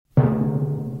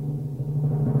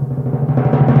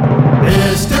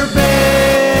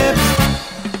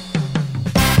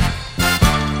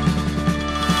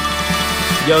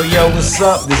Yo, what's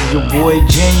up? This is your boy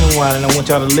Ginuwine, and I want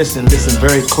y'all to listen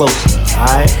very closely,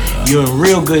 alright? You're in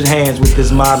real good hands with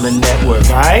this modeling network,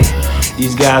 alright?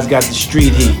 These guys got the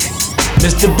street heat.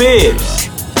 Mista Bibs,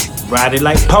 ride it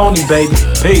like pony, baby.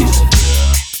 Peace.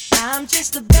 I'm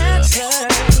just a dancer.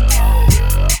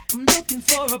 I'm looking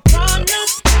for a partner,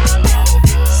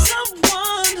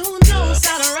 someone who knows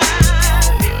how to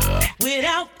ride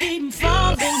without even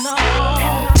falling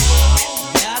off.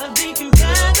 Gotta be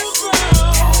compatible,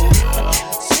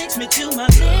 takes me to my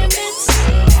limits.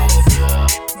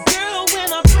 Girl, when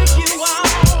I break you off,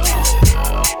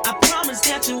 I promise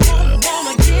that you won't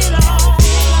wanna get off.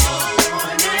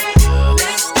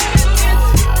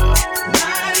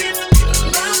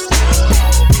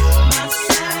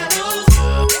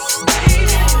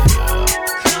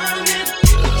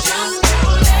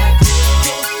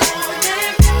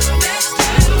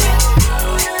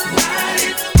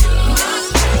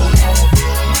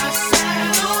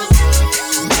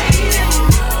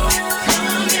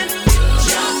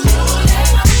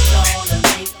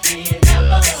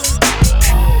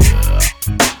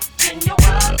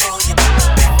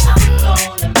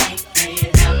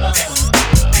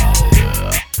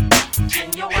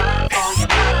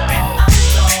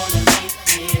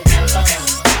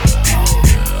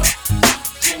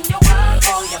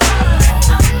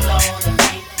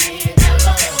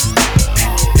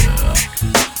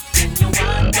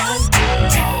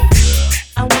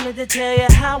 To tell you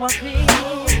how I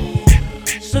feel,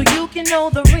 so you can know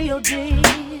the real deal.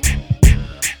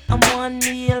 I'm one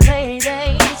real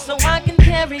lady, so I can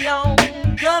carry on,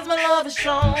 cause my love is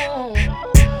strong.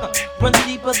 Runs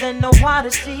deeper than the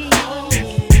water sea.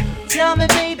 Tell me,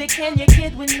 baby, can you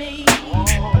get with me?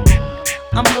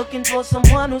 I'm looking for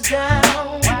someone who's down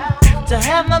to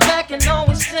have my back and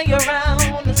always stay around.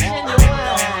 And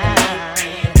Ginuwine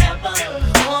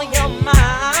on your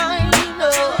mind.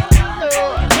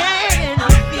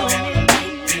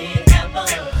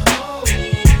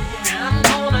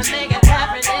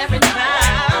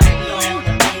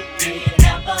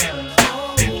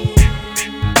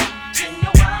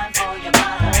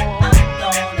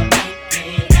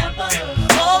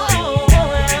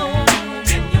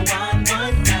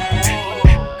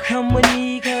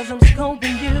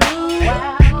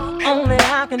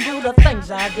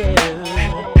 I do.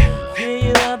 Fill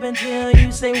you up until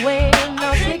you say when.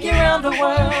 I'll take you around the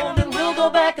world and we'll go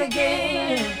back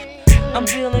again. I'm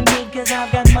feeling good cause I've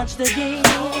got much to give.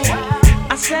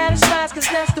 I satisfy cause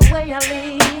that's the way I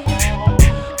live.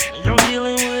 You're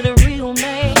dealing with a real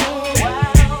man,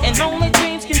 and only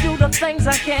dreams can do the things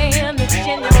I can. It's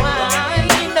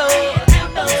Ginuwine, you know.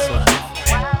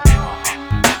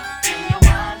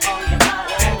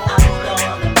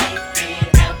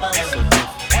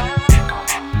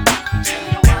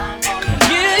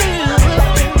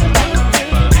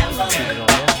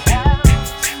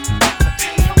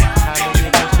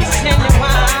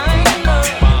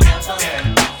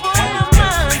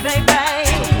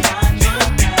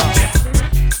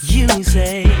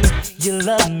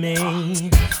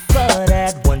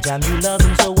 You love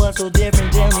them, so what's so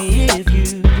different? Tell me if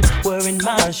you were in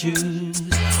my shoes.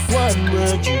 What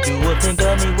would you do or think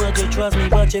of me? Would you trust me,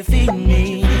 but you're feeding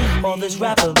me all this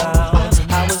rap about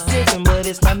I was different, but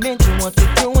it's not mentioned. What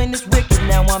you're doing is wicked,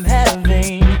 now I'm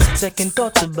having second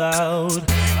thoughts about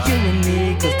you and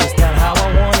me, cause that's not how I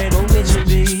want it or it should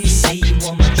be. You say you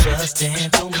want my trust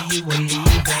and told me you were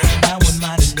leaving. Now am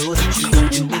I to know that you gon'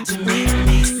 do it to me?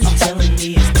 I'm telling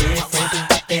me it's different, but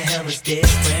what the hell is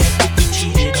different?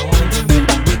 Cheated on you,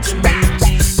 do it to me.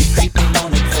 You're creeping on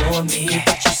it for me,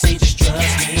 but you say just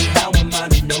trust me. How am I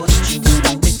to know that you will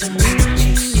do it to me?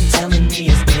 You're telling me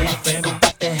it's different, but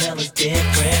what the hell is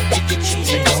different? If you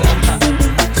cheated on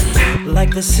me.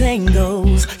 Like the saying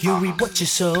goes, you reap what you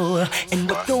sow, and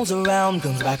what goes around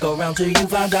comes back around till you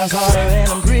find out harder. And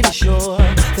I'm pretty sure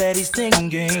that he's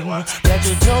thinking that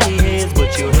you're totally his,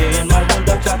 but you're here in my room,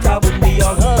 ducked out with me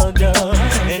all hugged up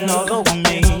and all over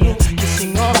me,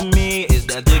 kissing all of me.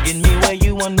 To get me where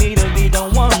you want me to be,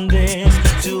 don't want this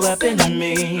to happen to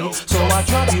me. So I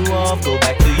drop you off, go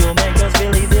back to your man, cause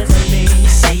really this is me. You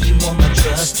say you want my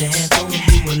trust and told me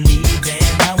you were leaving.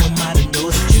 How am I to know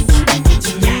that you will do it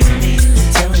to me?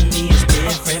 Telling me it's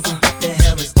different, but what the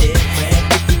hell is different?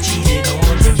 If you cheated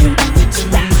on me, you do it to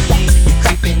me. You're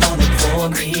creeping on it for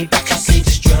me, but you say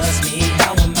just trust me.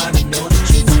 How am I to know that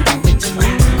you will do it to me?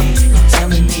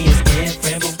 Telling me it's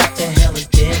different, but what the hell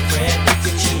is different? If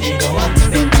you cheated on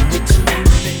me,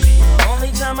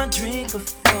 only time I drink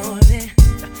before it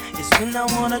is when I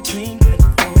wanna drink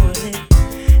before it.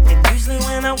 And usually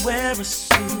when I wear a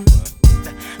suit,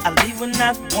 I leave with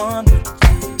not one.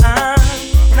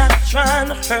 I'm not trying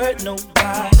to hurt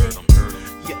nobody.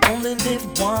 You only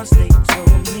live once, they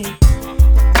told me.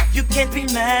 You can't be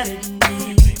mad at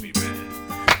me,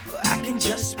 but I can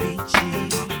just be G.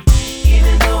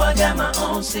 Even though I got my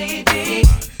own CD,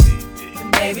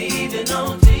 and maybe even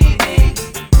on TV,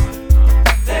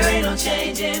 there ain't no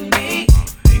change in me.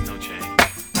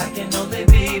 I can only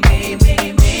be me,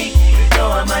 me, me.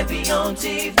 Though I might be on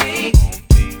TV,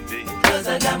 cause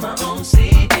I got my own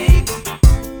CD.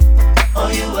 All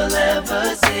you will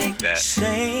ever see,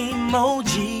 same OG.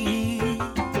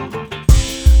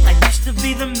 I used to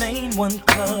be the main one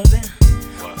clubbing,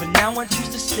 but now I choose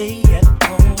to stay at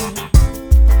home.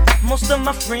 Most of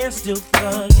my friends still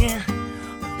thugging,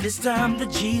 but this time the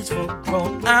G's full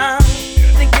grown. I'm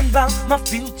thinking about my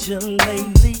future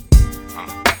lately,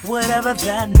 whatever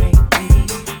that may be.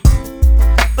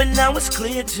 But now it's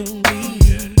clear to me,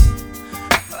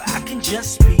 I can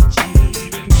just be G.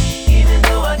 Even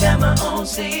though I got my own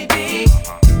CD,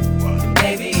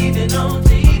 maybe even on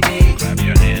TV, clap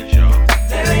your hands, y'all.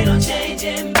 There ain't no change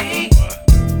in me.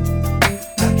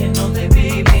 I can only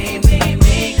be me, me,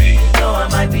 me. Though I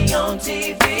might be on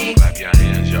TV, clap your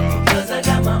hands, y'all. Cause I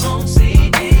got my own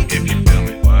CD. If you feel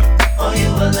me, what? All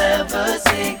you will ever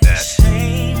see, that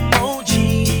same OG.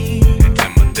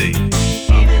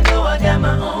 Even though I got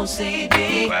my own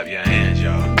CD, clap your hands,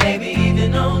 y'all. Maybe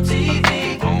even on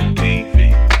TV. On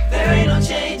TV. There ain't no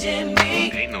change in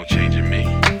me. Ain't no change in me.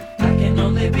 I can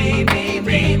only be me,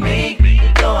 me, me.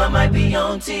 Though I might be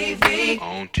on TV.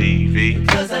 On TV.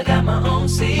 Cause I got my own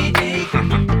CD.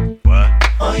 What?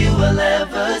 All you will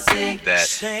ever see, that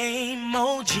same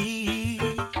OG.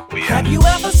 Have you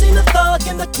ever seen a thug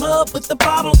in the club with the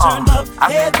bottle turned up,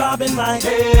 head bobbing like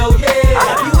hell yeah?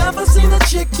 Have you ever seen a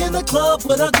chick in the club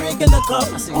with a drink in the cup,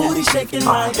 booty shaking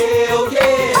like hell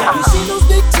yeah? Have you seen those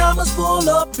big timers pull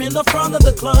up in the front of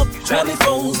the club,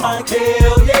 24s like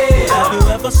hell yeah? Have you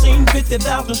ever seen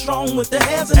 50,000 strong with their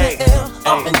hands in the air,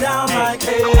 up and down like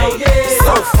hell yeah?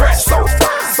 So fresh, so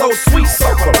fine, so sweet,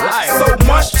 so polite, so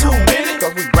much too many,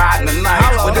 cause we riding the night.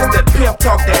 But it's that pimp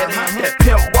talk, that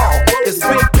pimp walk. It's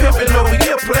big pimpin' over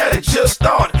here, player that just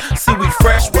started. See, we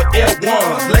fresh with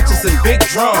L1s, Lexus and big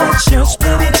drums. Chips,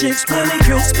 plenty chicks, plenty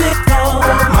drinks, big fun.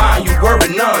 Mind you worry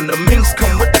none, the minks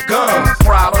come with the guns.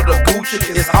 Proud of the Gucci,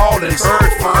 it's all in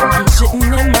bird fun. I'm sitting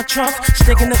in my trunk,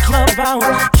 sticking the club out.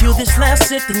 Cue this last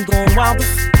sip and going wild the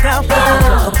f***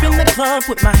 out. Up in the club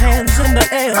with my hands in the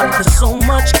air. There's so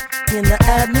much in the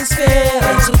atmosphere.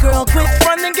 So girl, quit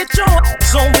frontin', get your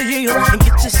ass over here and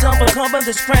get yourself a cup of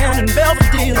this Crown and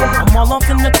Belvedere. I'm all off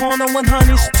in the corner when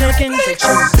honey's taking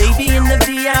pictures. Baby in the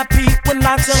VIP with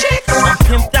lots of. I'm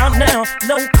pimped out now,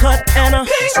 no cut and a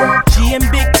G and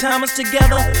big timers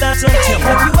together, that's a tip.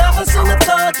 Have you ever seen a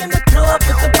thug in the club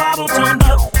with the bottle turned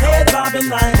up, head bobbing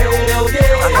like hell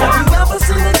yeah? Have you ever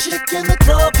seen a chick in the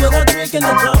club with a drink in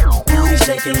the cup, booty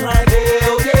shaking like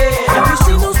hell yeah? Have you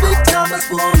seen those big timers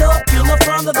pull up in the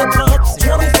front of the club,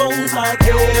 24s like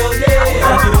hell yeah?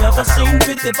 Have you ever seen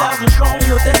 50,000 strong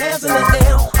with their hands in the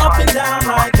air, up and down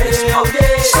like hell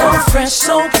yeah? So fresh,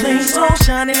 so clean, so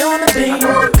shiny on the beam.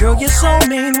 Girl, you're so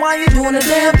mean, why you doing the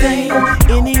damn thing?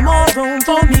 Any more room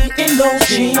for me in those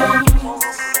jeans?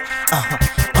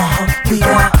 We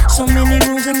got so many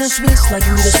rooms in the Swiss, like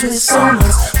we the Swiss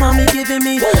owners. Mommy giving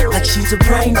me like she's a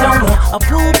brain donor. A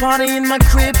pool party in my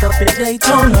crib up in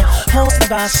Daytona, hosted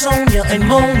by Sonia and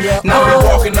Monia. Now we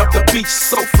walking up the beach,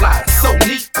 so fly, so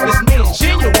neat. It's me and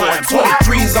Ginuwine,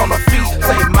 23s on her feet.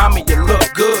 Say, mommy, you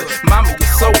look good. Mommy,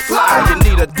 you're so fly. You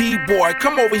need a D-boy,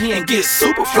 come over here and get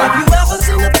super fly. Have you ever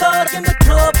seen a thug in the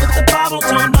club with the bottle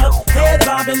turned up, head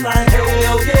bobbing like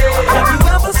hell yeah? Have you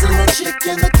ever seen a chick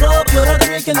in the club with a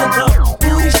drink in the cup,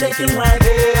 booty shaking like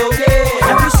hell yeah?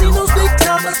 Have you seen those big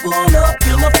timers pull up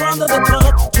in the front of the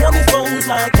club, 24s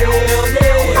like hell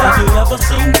yeah? Have you ever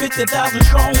seen 50,000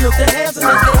 strong with their hands in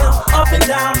the air, up and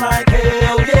down like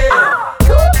hell yeah?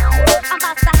 I'm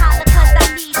about to holler cause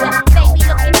I need ya. Baby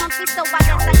looking hungry, so I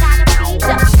guess I gotta feed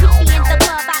ya. Keep me in the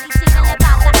club, body singing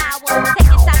about the hour.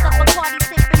 Taking shots of Bacardi,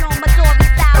 sipping on Midori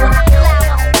sour.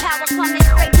 Flower, power coming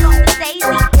straight from the daisy.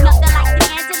 Nothing like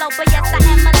D'Angelo, but yes, I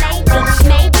am a lady.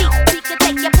 Maybe we could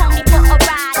take your pony for a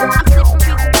ride. I'm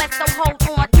slippery with wet, so hold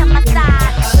on to my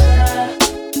side.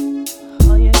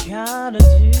 All you gotta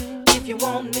do, if you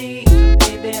want me,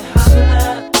 baby,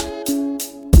 holla.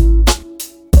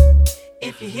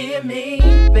 If you hear me,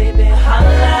 baby,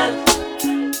 holla.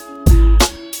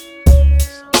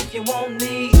 If you want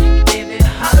me, baby,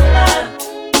 holla.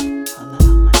 Holla out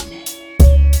my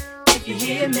name. If you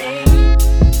hear me,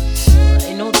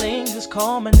 ain't no thing, just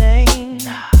call my name.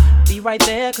 Be right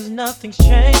there, cause nothing's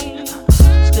changed.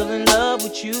 Still in love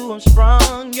with you, I'm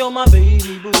sprung. You're my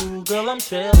baby boo, girl, I'm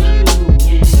telling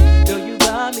you. Girl, you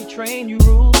got me trained, you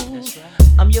rules.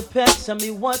 I'm your pet, tell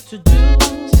me what to do.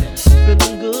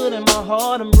 Feeling good in my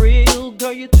heart, I'm real.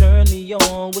 Girl, you turn me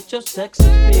on with your sex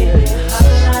appeal.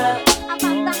 I'm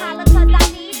about to holler 'cause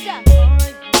I need ya.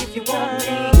 If you want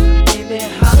me, baby,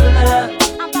 holla.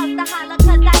 I'm about to holler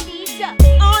 'cause I need ya.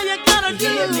 All you gotta do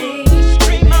is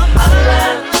scream out holla.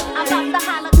 I'm about to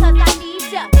holler 'cause I need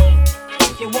ya.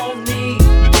 If you want me,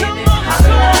 baby,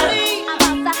 holla. I'm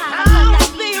about to holler 'cause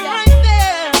I need ya. Right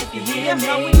there. If you hear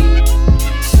me,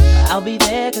 I'll be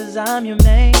there 'cause I'm your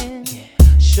man.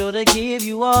 Sure to give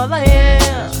you all I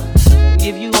am.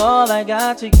 Give you all I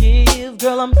got to give.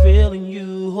 Girl, I'm feeling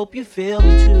you. Hope you feel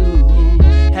me too.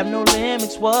 Have no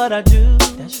limits what I do.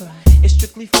 That's right. It's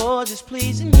strictly for just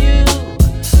pleasing you.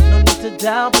 No need to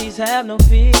doubt, please have no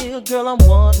fear. Girl, I'm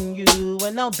wanting you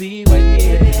and I'll be right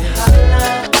here.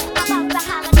 Holla. I'm about to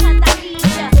holler 'cause I need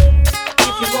ya.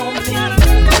 If you want me,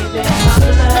 baby,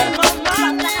 holla. I'm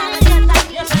about to holler 'cause I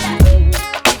need ya.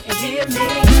 If you hear me,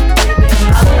 baby,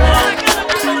 holla.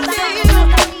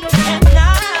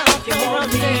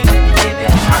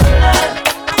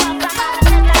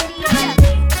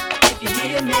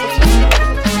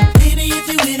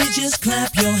 Just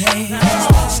clap your hands.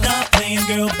 Stop playing,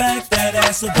 girl, back that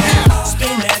ass up.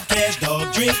 Spend that cash,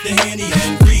 dog, drink the Henny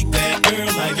and freak that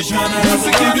girl like you're trying to have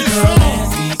a baby girl.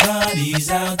 Everybody's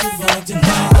out to fuck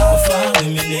tonight. My fly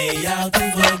women, they out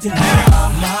to fuck tonight.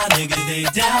 My niggas, they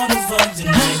down to fuck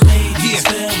tonight. Ladies,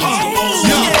 fellas,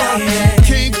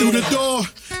 came through the door.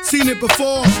 Seen it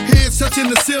before, hands touching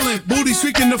the ceiling, booty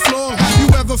streaking the floor. Have you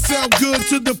ever felt good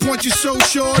to the point you're so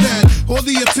sure that all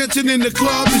the attention in the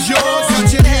club is yours?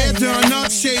 Got your hair done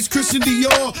up, shades Christian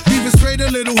Dior, even straight a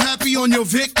little happy on your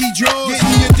Vicky drawers.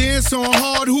 Getting your dance on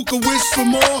hard, who could wish for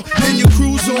more? And your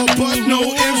cruise all but no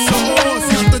ifs or ors.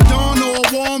 Got the dawn all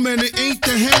warm and it ain't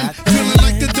the hen. Feeling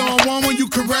like the dawn warm when you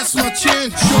caress my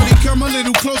chin. Shorty, come a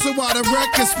little closer while the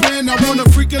record spin. I wanna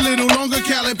freak a little longer,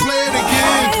 Cali, play it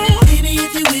again. Baby,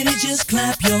 if you with it, just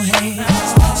clap your hands.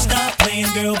 Stop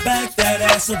playing, girl, back that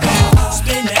ass up.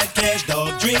 Spend that cash,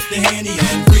 dog, drink the Henny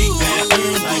and freak that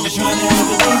girl like you're trying to have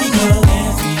a baby girl.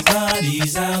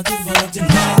 Everybody's out to fuck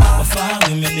tonight. My fly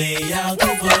women, they out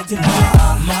to fuck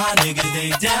tonight. My niggas,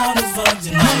 they down to fuck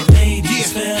tonight.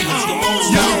 Ladies, fellas, come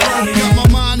on, got my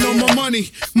mind on my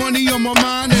money, money on my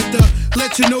mind at the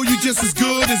let you know you just as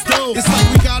good as dope. It's like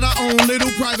we got our own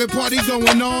little private party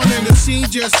going on, and the scene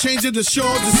just changing the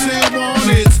shores to San Juan.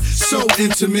 It's so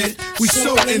intimate, we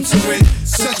so into it.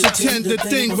 Such a tender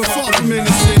thing, but far from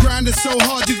innocent. Grinding so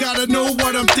hard, you gotta know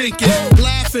what I'm thinking.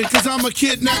 Laughing, cause I'm a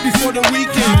kidnapped before the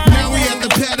weekend. Now we at the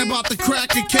pad about the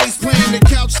crack a case, playing the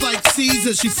couch like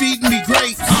Caesar, she feeding me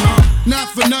grapes. Not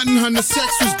for nothing, hun, the sex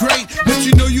was great, but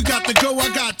you know you got to go, I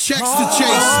got checks to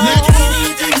chase.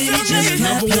 Just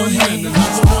clap your hands.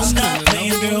 Stop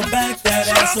playing, girl, back that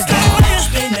ass up.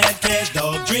 Spend that cash,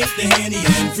 dog, drink the Henny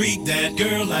and freak that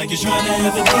girl like you're trying to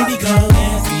have a baby girl.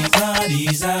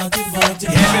 Everybody's out to fuck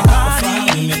tonight.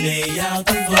 Everybody, they out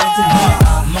to fuck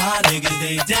tonight. My niggas,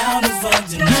 they down to fuck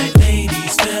tonight.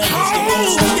 Ladies, fellas, come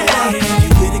on, you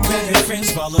with it, grab your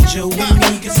friends, follow Joe with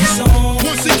me, cause it's on.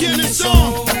 Once again, it's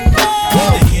on.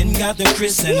 The hen got the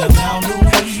Chris and the pound of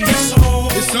weed. It's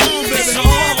on, it's on, baby. It's on.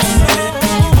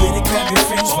 Grab your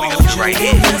friends, follow Joe right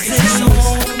here.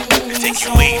 Let's take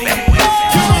you way back.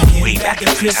 Way back in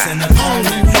Chris and the pound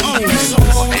of weed.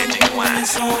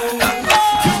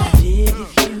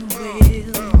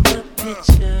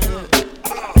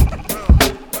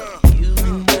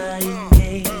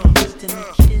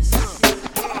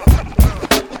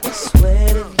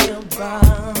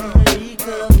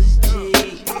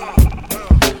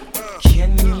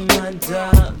 Ginuwine.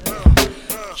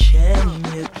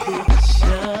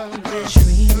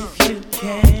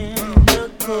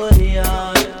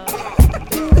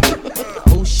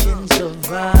 Oceans of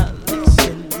violence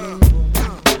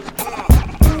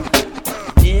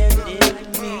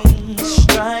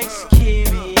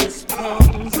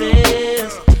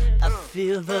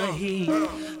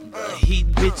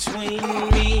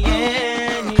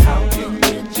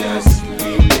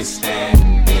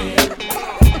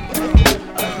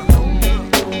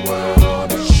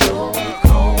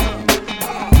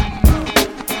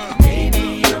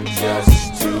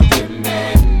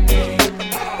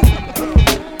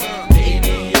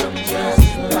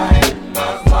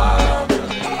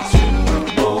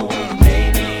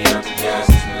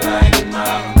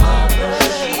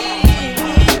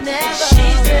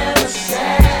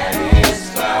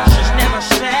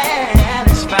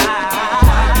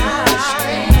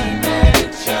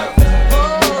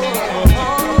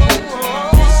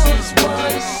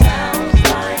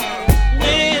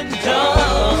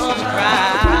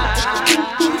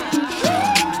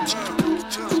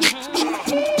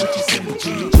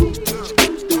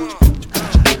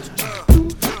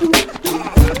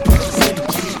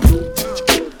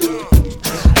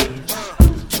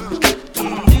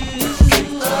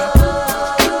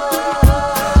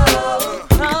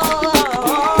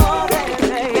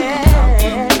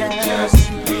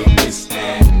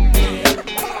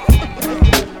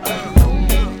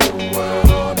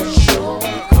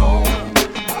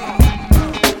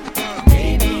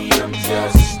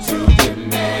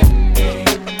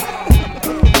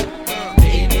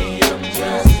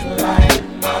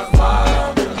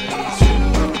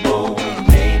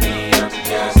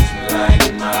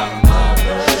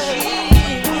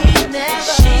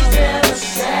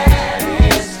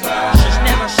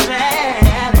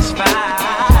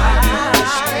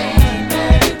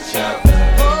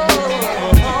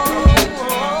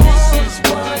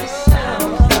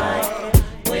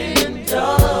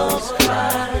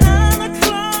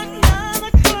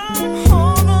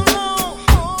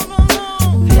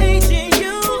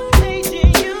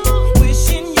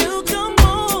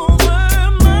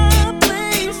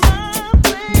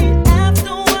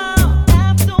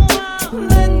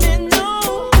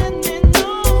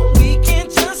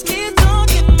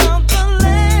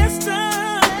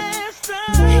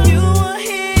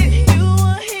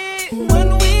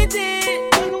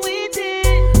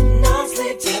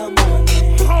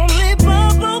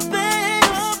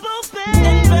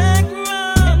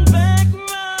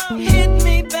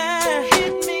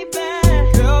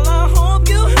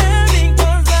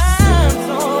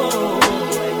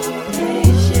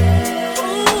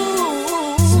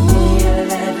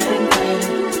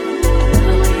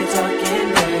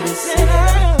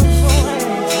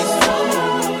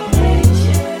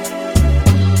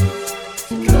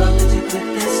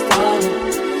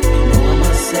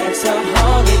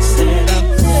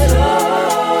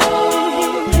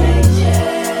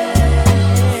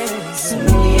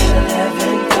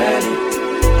 11:30.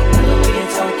 We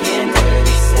ain't talking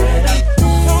dirty. Said I'm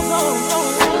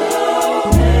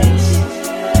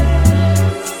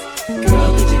girl,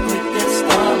 could you quit that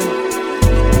stalling?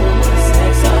 My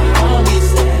sex always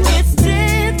said it's 10.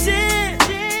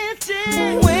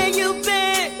 Where you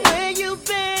been?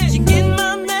 You get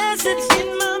my message?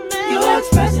 Your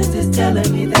expressions is telling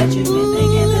me that you've been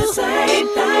thinking the same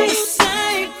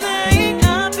thing.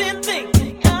 I've been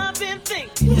thinking.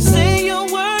 You say you're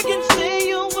working.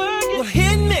 Well,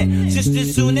 hit me just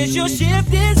as soon as your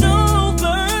shift is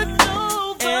over.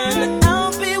 And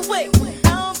I'll be waiting.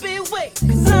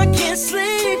 'Cause I can't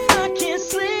sleep.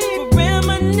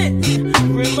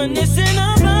 Reminiscing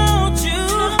about you.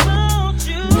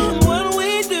 And what we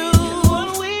do.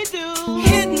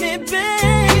 Hit me,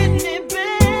 babe.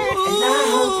 And I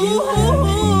hope you have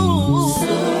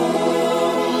so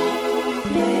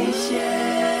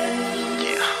patient.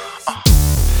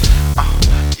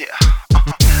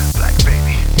 Black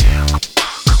baby,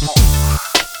 come on,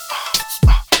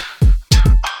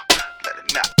 let it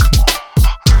knock, come on,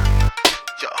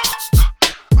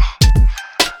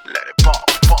 let it bump,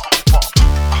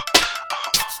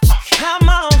 Come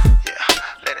on. yeah,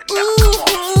 let it knock,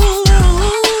 come on.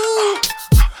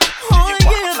 Oh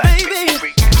yeah,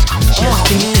 baby. Just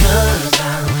because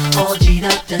I'm all G'd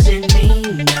up doesn't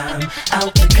mean I'm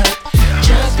out to cut.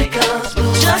 Just because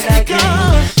I got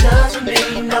game doesn't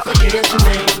mean I forget your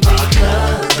name.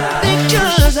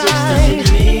 Because I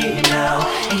doesn't mean now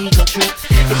ego trip.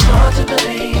 It's hard to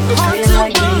believe a man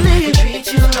like me can treat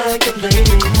you like a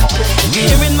lady.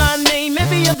 Hearing my name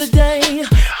every other day.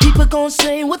 People gon'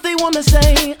 say what they wanna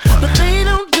say, but they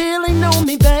don't really know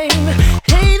me, babe.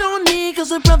 Hate on me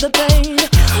 'cause of brother pain.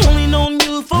 Only known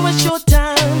you for a short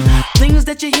time. Things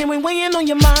that you're hearing weighing on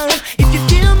your mind. If you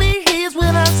feel me, here's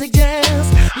what I suggest.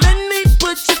 Let me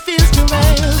put your fears to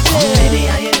rest. Yeah. Baby,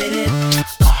 I admit it.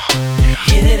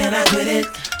 Hit it and I quit it.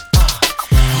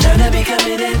 Learn to be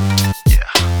committed.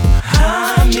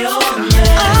 I'm your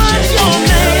man.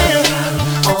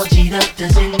 All G'd up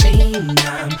doesn't mean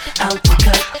I'm out to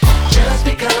cut. Just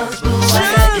because I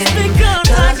got game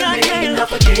doesn't mean I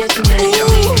forget your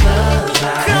name.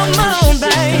 Come on,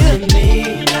 baby.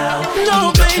 No,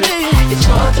 baby. It's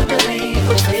hard to believe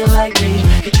a player like me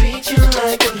can treat you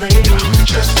like a lady.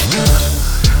 Just because.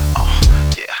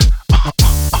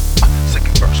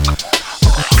 Second verse, come on.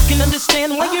 I can understand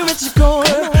why you're insecure.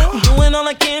 I'm doing all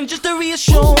I can just to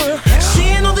reassure.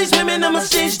 Seeing all these women on my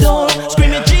stage door,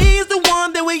 screaming, G is the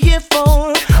one that we're here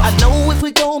for. I know if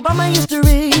we go by my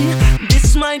history,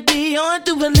 this might be hard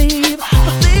to believe,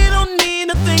 but they don't mean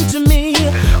a thing to me.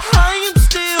 I am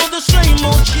still the same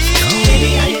old G.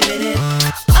 Baby, I admit it.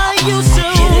 I used to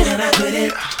hit it and I quit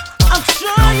it. I'm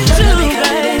trying to,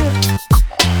 babe,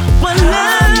 but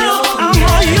now I'm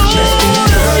all yours.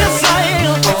 Yes, I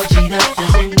am. All G'd up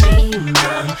doesn't mean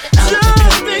I'm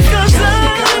just because I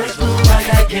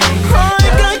got game.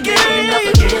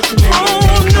 Oh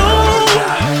no.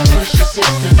 Push your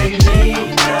sister to me.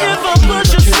 If I push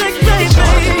your sick, baby,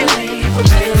 a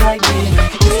man like me,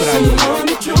 someone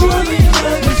to truly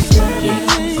understand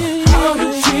how to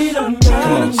treat a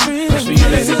man. That's for you,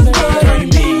 ladies. Girl, you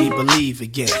made me believe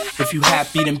again. If you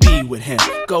happy, then be with him.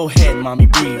 Go ahead, mommy,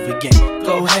 breathe again.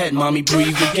 Go ahead, mommy,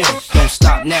 breathe again. Don't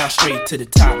stop now, straight to the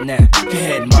top now. Go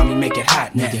ahead, mommy, make it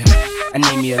hot now. I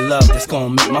need me a love that's gonna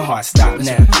make my heart stop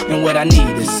now. And what I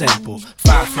need is simple.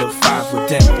 5'5" with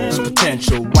dimples,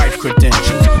 potential wife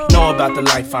credentials. Know about the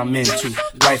life I'm into,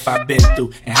 life I've been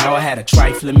through, and how I had a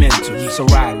trifling mental. So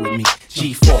ride with me,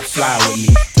 G4, fly with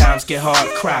me. Times get hard,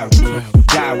 cry with me,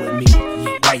 die with me.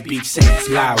 White Beach Saints,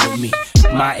 lie with me.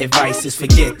 My advice is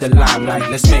forget the limelight.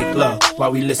 Let's make love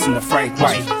while we listen to Frank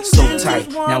White. So tight,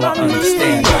 now I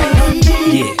understand life.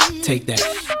 Yeah, take that.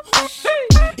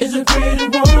 Is a pretty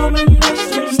woman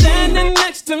standing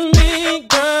next to me,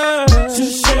 girl, to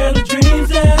share the dreams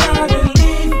that I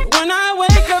believe. When I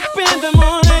wake up in the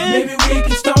morning, maybe we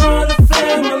can start a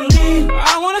family.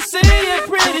 I wanna see your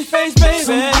pretty face, baby.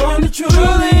 Someone that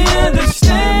truly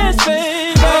understands,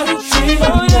 baby.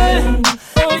 Oh yeah,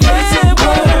 oh yeah,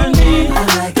 what I need. I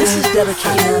like this is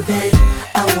dedicated, babe.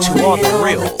 To all the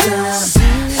real.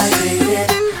 I need it.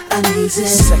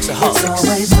 Sexaholics. It's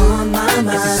always on my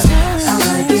mind. I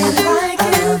like it, I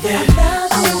love it,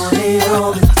 I want it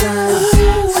all the time.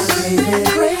 I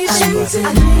crave it, I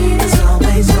need it. It's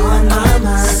always on my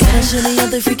mind. Casually on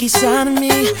the freaky side of me,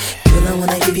 girl, I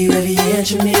wanna give you every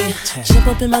inch of me. Jump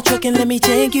up in my truck and let me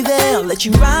take you there. I'll let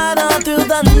you ride on through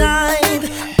the night.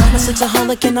 I'm a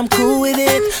sexaholic and I'm cool with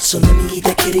it, so let me eat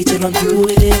that kitty till I'm through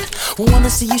with it. Wanna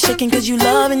see you shaking 'cause you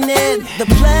loving it. The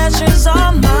pleasures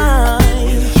are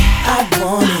mine. I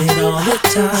want it all the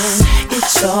time.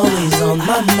 It's always on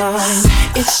my mind.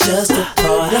 It's just a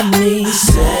part of me.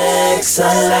 Sex,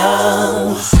 I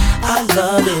love. I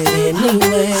love it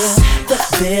anywhere. The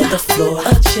bed, the floor,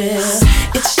 a chair.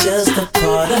 It's just a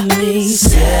part of me.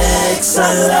 Sex,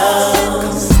 I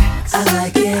love. I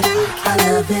like it, I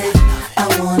love it. I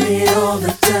want it all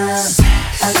the time.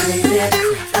 I crave it,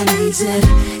 I need it.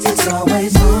 It's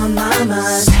always on my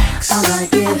mind. I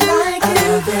like it, I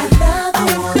love it.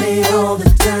 I want it all the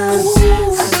time.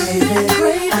 I crave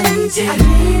it, I need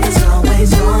it. It's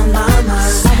always on my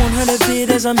mind. I want her to bid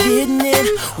as I'm hitting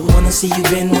it. Wanna see you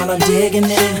bend while I'm digging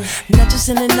it. Not just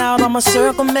in and out on my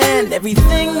circle, man.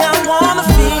 Everything I wanna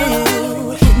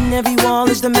feel. Hitting every wall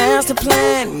is the master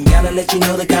plan. Gotta let you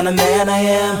know the kind of man I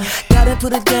am. Gotta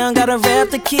put it down, gotta rap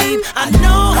to keep. I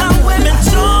know how women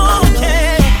talk.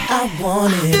 I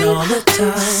want it all the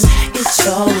time. It's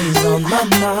always on my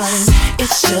mind.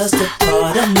 It's just a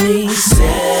part of me.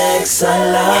 Sex, I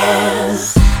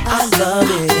love. I love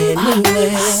it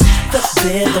anywhere. The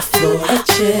bed, the floor, a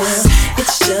chair.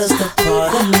 It's just a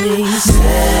part of me.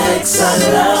 Sex, I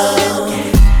love.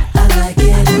 I like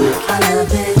it, I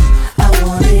love it. I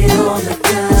want it all the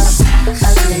time. I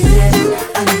crave it,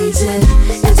 I need it.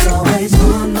 It's always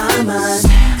on my mind.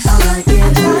 I like it,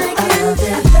 I love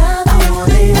it. I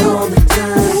want it all the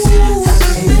time.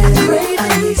 I crave it, I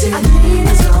need it.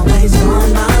 It's always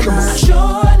on my mind.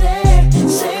 Shorty,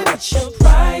 say what's your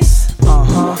price?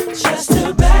 Just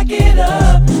to back it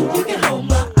up, you can hold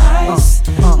my ice.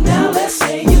 Now let's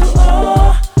say you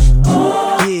owe.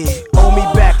 Yeah, owe me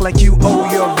back like you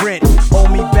owe your rent. Owe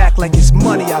me back like it's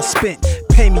money I spent.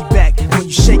 Pay me back when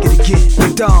you shake it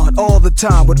again. Dawn all the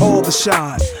time with all the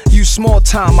shine. You small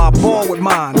time, I ball with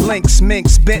mine. Lynx,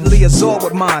 Minx, Bentley, Azor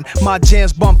with mine. My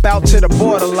jams bump out to the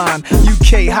borderline.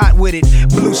 UK hot with it,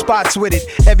 blue spots with it.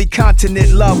 Every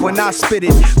continent love when I spit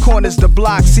it. Corners the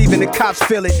blocks, even the cops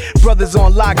feel it. Brothers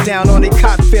on lockdown on their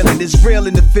cot feeling. It's real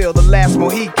in the field, the last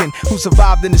Mohican who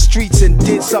survived in the streets and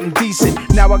did something decent.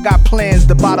 Now I got plans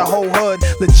to buy the whole hood.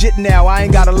 Legit now, I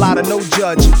ain't got a lot of no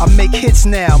judge. I make hits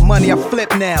now, money I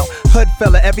flip now. Hood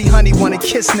fella, every honey wanna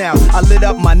kiss now. I lit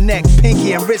up my neck,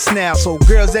 pinky and wrist now. So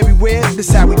girls everywhere,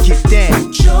 this how we get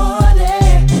down.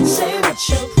 Jordan, say what's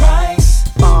your price?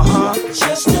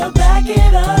 Just to back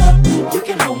it up, you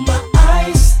can hold my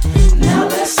ice. Now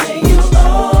let's say you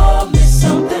owe me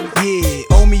something. Yeah,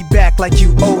 owe me back like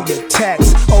you owe your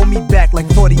tax. Owe me back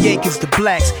like 40 acres to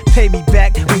blacks. Pay me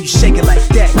back when you shake it like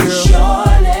that, girl.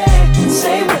 Jordan,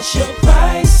 say what's your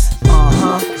price?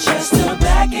 Just to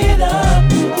back it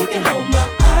up, you can hold my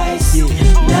ice. Yeah.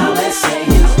 Now let's say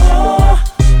you owe.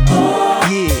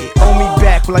 Yeah, owe me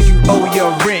back like you owe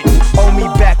your rent. Owe me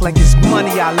back like it's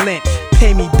money I lent.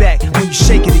 Pay me back when you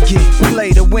shake it again.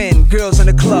 Play to win, girls in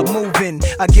the club moving.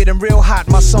 I get them real hot,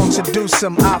 my song seduce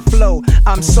them. I flow,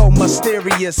 I'm so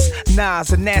mysterious.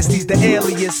 Nas and Nasty's the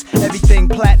alias. Everything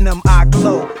platinum, I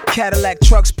glow. Cadillac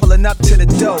trucks pulling up to the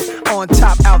door. On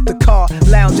top, out the car,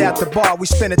 lounge at the bar. We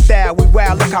spin 1,000, we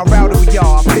wow, look how rowdy we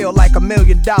are. I feel like $1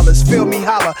 million. Feel me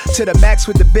holler to the max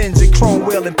with the Benz and chrome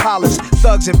wheel and polish.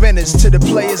 Thugs and renters to the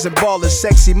players and ballers.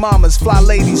 Sexy mamas, fly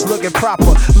ladies looking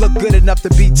proper. Look good enough to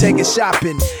be taking shopping.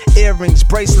 Earrings,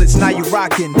 bracelets, now you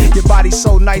rockin'. Your body's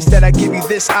so nice that I give you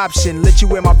this option. Let you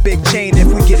wear my big chain if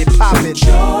we get it poppin'.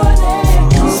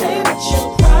 Jordan, say what's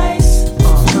your price?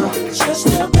 Just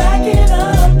to back it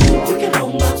up, you can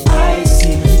hold my ice.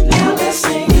 Now let's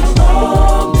say you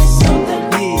owe me something.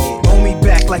 Yeah, owe me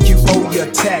back like you owe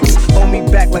your tax. Owe me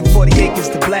back like 40 acres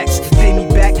to blacks. Pay me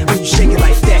back when you shake it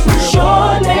like that,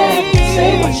 girl. Jordan,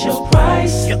 say what's your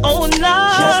price? You owe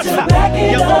love. Just to back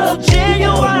it up, you owe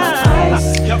Ginuwine.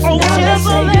 You owe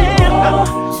Ginuwine.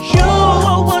 You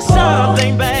owe us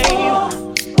something, babe.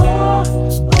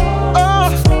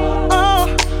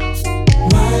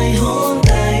 My whole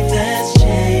life has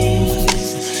changed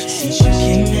since you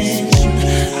came in.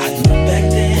 I knew back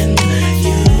then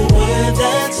you were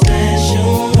that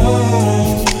special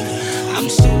one. I'm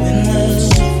so in love,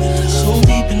 so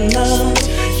deep in love.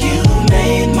 You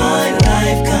made my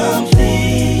life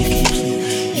complete.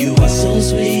 You are so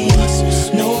sweet,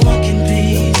 no one can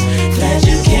beat. Glad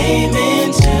you came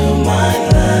into my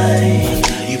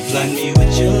life. You blind me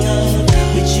with your love.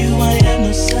 With you I have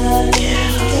no side.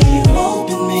 You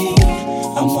open me,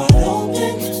 I'm wide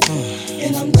open,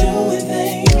 and I'm doing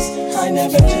things I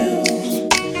never do.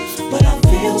 But I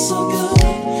feel so good,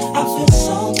 I feel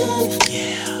so good.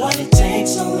 Why did it take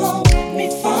so long, me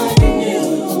finding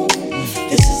you?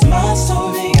 This is my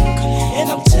story, and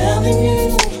I'm telling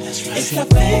you, it's not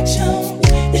fiction,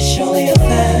 it's surely a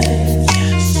fact.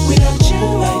 Without you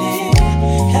right here,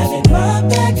 having my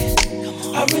back,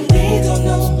 I really don't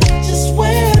know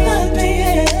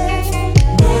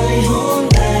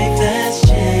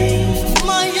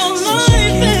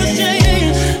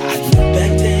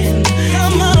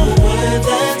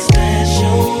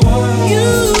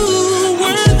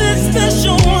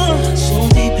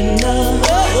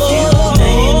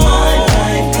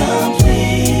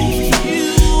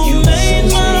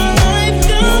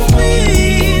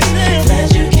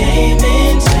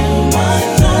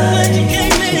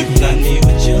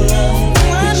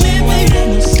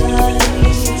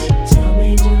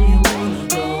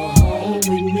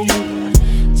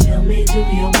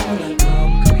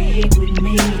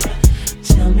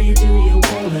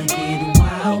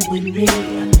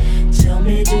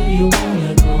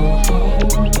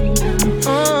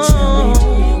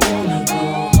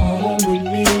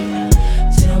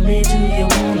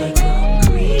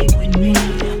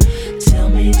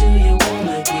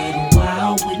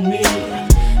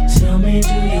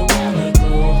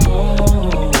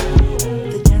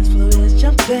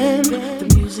moving,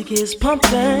 the music is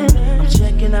pumping. I'm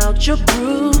checking out your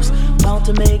grooves, about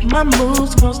to make my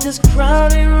moves across this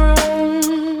crowded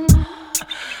room.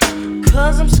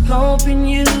 Cause I'm scoping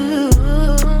you,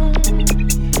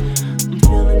 I'm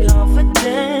feeling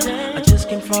confident. I just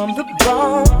came from the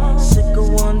bar, sick of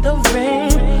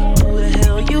wondering who the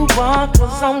hell you are.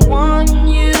 Cause I'm wanting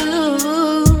you.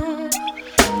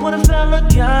 What a fella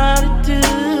gotta do?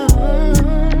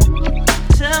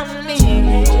 Tell me,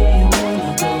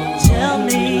 tell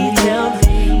me, tell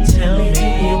me, tell me,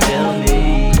 tell me,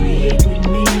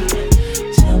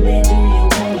 tell me,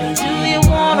 do you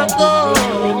wanna go?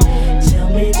 Tell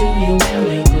me, do you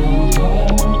wanna go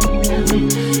home?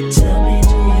 Tell me,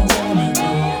 do you wanna go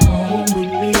home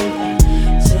with me?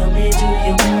 Tell me, do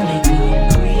you wanna go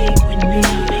creep with me?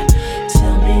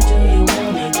 Tell me, do you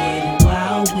wanna get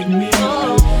wild with me?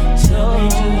 Tell me,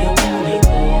 do you wanna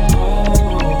go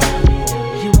home?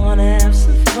 You wanna have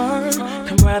some fun?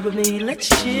 Come ride with me, let's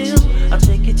chill. I'll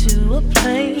take you to a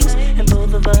place and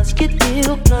both of us get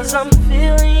ill. Cause I'm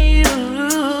feeling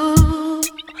you.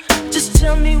 Just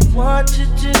tell me what to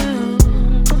do,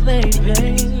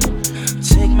 baby.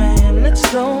 Take my hand, let's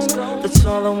go. That's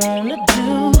all I wanna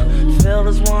do.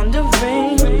 Fellas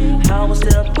wondering how I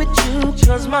slept with you.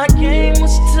 Cause my game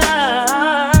was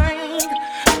tight.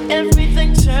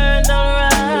 Everything turned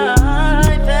out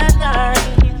right that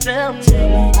night. Tell me, do you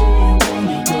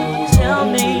wanna go? Tell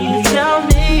me, tell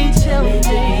me, tell me, do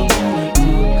you wanna go?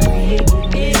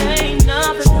 It ain't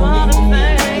nothing but a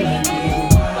thing.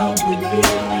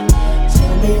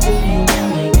 Tell me, do you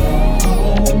wanna go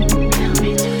home?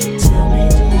 Tell me,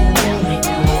 do you wanna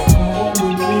go home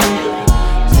with me?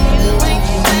 You ain't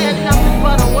saying nothing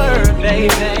but a word,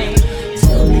 baby.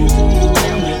 Tell me, do you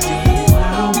wanna go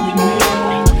out with me?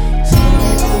 Tell me,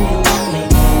 do you wanna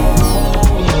go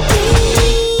home?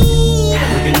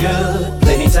 Looking good,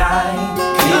 plenty time.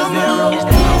 Is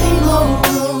there any more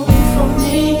room for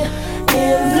me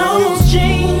in those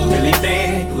jeans? Really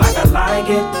thick, like I like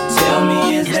it. Tell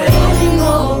me, is there Any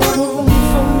more room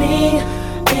for me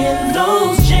in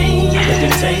those jeans?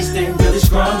 looking tasty, really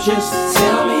scrumptious?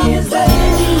 Tell me, is there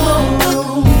Any more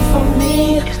room for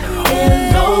me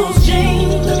in those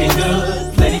jeans? looking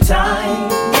good, plenty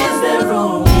time? Is there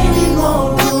room? Any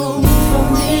more room for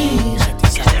me?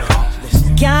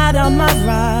 Got on my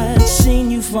ride,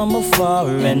 seen you from afar,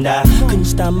 and I couldn't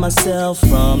stop myself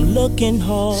from looking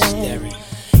hard.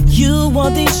 You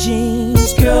wore these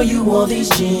jeans, girl, you wore these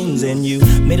jeans, and you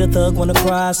made a thug wanna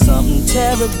cry something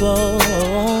terrible.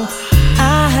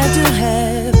 I had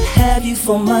to have you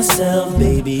for myself,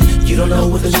 baby. You don't know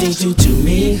what those jeans do to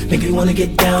me. Make me wanna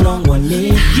get down on one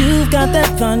knee. You've got that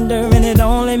thunder, and it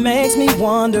only makes me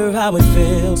wonder how it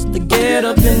feels to get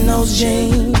up in those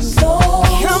jeans.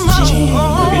 Come on,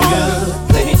 Looking good,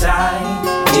 plenty time.